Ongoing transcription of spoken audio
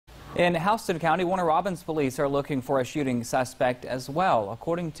In Houston County, Warner Robins police are looking for a shooting suspect as well.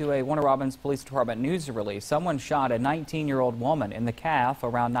 According to a Warner Robins Police Department news release, someone shot a 19-year-old woman in the calf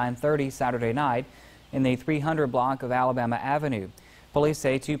around 9:30 Saturday night in the 300 block of Alabama Avenue. Police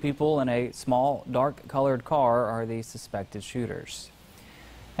say two people in a small, dark-colored car are the suspected shooters.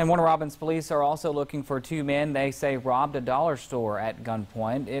 And Warner Robins police are also looking for two men they say robbed a dollar store at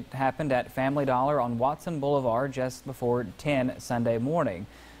gunpoint. It happened at Family Dollar on Watson Boulevard just before 10 Sunday morning.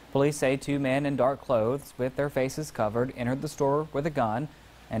 Police say two men in dark clothes with their faces covered entered the store with a gun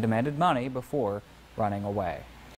and demanded money before running away.